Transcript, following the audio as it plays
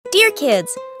Dear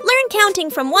kids, learn counting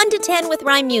from 1 to 10 with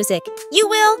rhyme music. You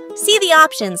will see the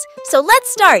options. So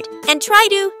let's start and try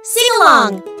to sing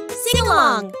along. Sing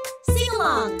along. Sing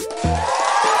along.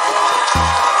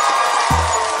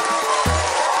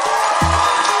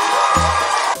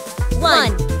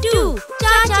 One, two,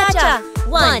 cha cha cha.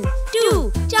 1,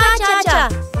 2, cha cha cha.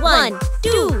 1,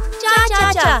 2, cha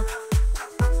cha cha.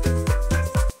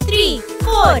 3,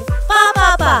 4, pa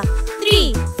pa pa.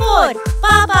 3, 4,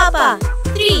 pa pa pa.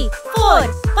 3, 4,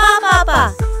 pa pa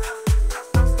pa.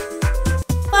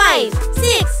 5,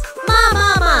 6, ma ma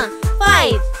ma.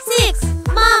 5, 6,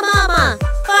 ma ma ma.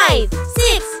 5,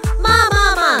 6, ma ma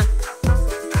ma.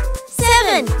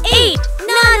 7, 8,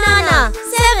 na na na.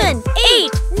 7,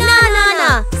 8, na na na.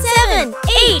 7,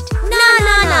 8, na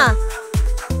na na.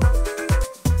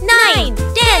 9,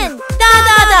 10, da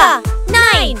da da.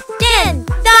 9, 10,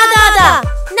 da da da.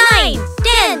 9,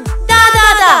 10, da da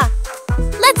da.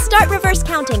 Let's start reverse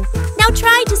counting. Now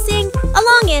try to sing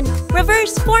along in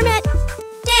reverse format.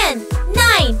 10,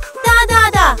 9, da da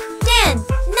da. 10,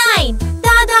 9,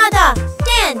 da da da.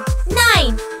 10,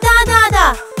 9, da da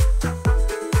da.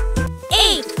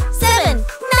 8, 7,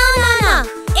 na na na.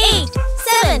 8,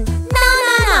 7, na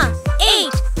na na.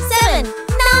 8, 7,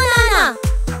 na na na.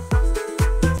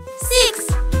 6,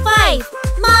 5,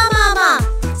 ma ma ma.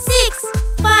 6,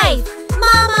 5,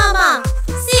 ma ma ma.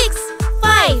 6,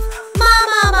 5, ma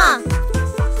ma ma.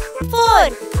 4,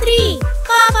 3,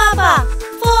 pa pa pa.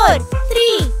 4,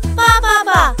 3, pa pa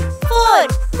pa. 4,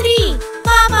 3,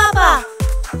 pa pa pa.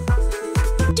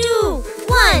 2,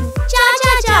 1, cha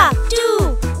cha cha.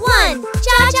 2, 1,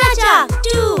 cha cha cha.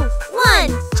 2, 1,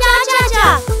 cha cha cha.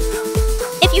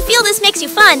 If you feel this makes you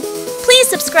fun, please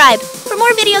subscribe for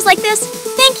more videos like this.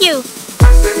 Thank you.